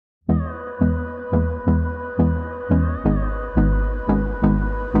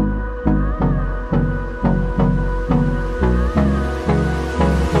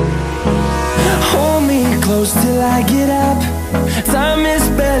close till I get up. Time is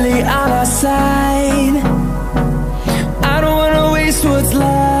barely on our side. I don't wanna waste what's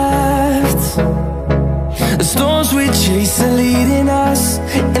left. The storms we chase are leading us,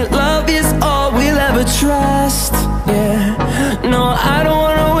 and love is all we'll ever trust. Yeah, no, I don't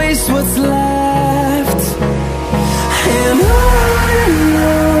wanna waste what's left. And on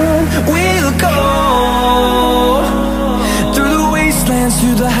we'll go, through the wastelands,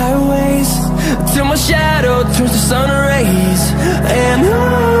 through the highways, till my shadow turns to sun rays. And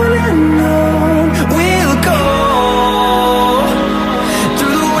on we'll go,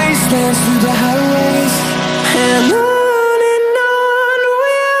 through the wastelands, through the highways, and on.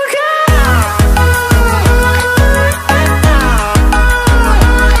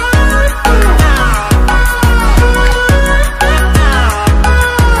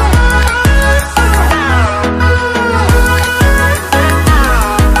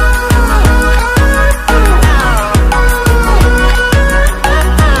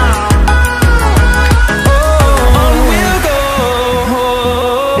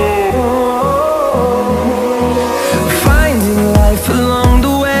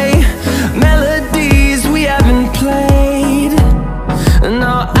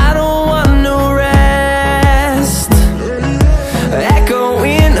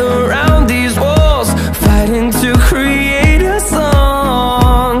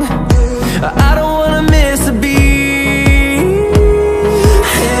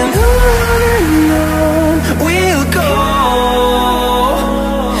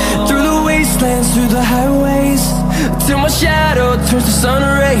 Through the highways, till my shadow turns to sun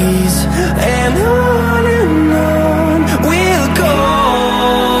rays. And on we'll go,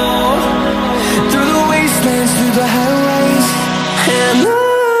 through the wastelands, through the highways, and on.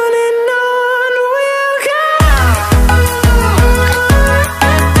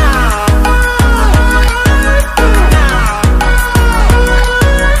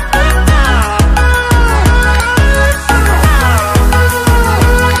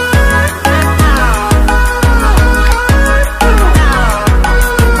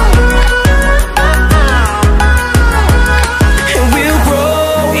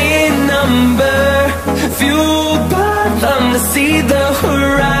 See the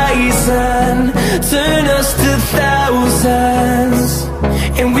horizon turn us to thousands,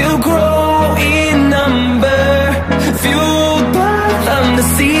 and we'll grow in number, fueled by them. To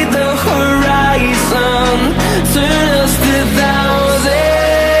see the horizon turn us to thousands,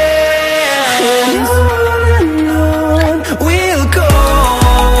 and on we'll go,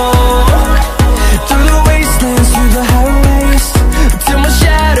 through the wastelands, through the highways, till my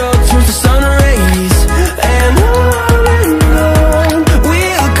shadow turns to sun rays. And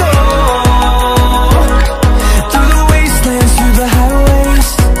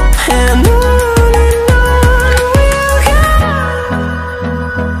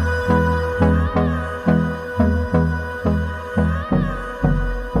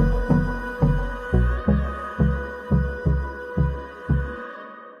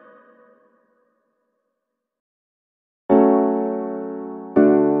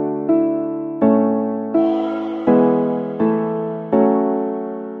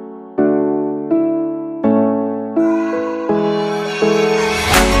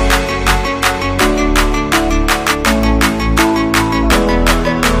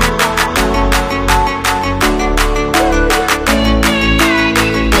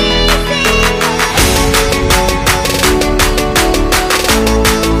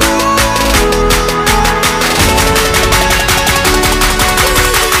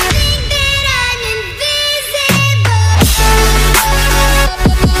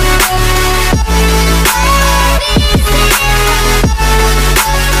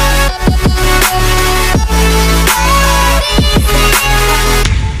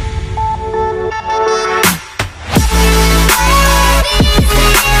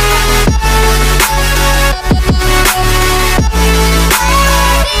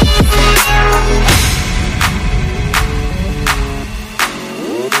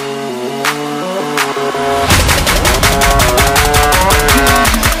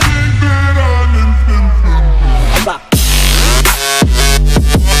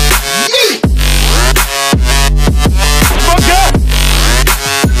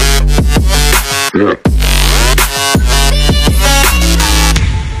Yeah.